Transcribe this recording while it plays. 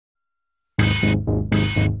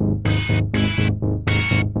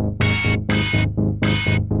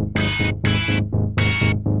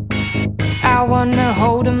I wanna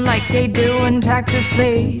hold him like they do in Texas,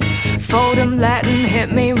 please. Fold him, let him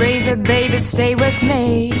hit me, raise a baby, stay with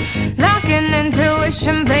me. Locking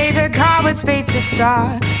intuition, play the card with spades to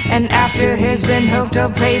start. And after he's been hooked,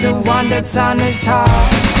 I'll play the one that's on his heart.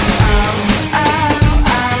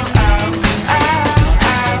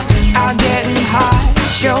 I'll get him hot,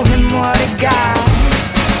 show him what I got.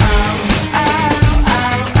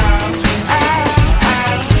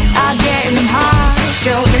 I'll get him hot,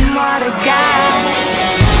 show him what I got.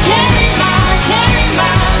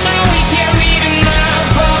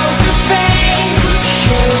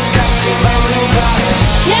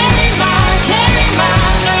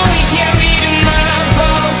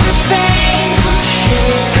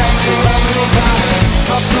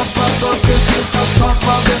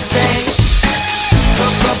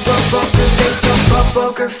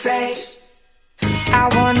 Poker face. I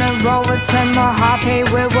wanna roll with him or happy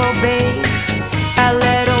we will be. A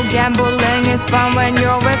little gambling is fun when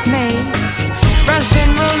you're with me. Russian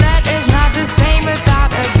roulette is not the same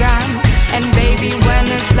without a gun. And baby, when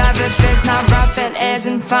it's love, if it's not rough, it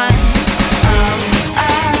isn't fun.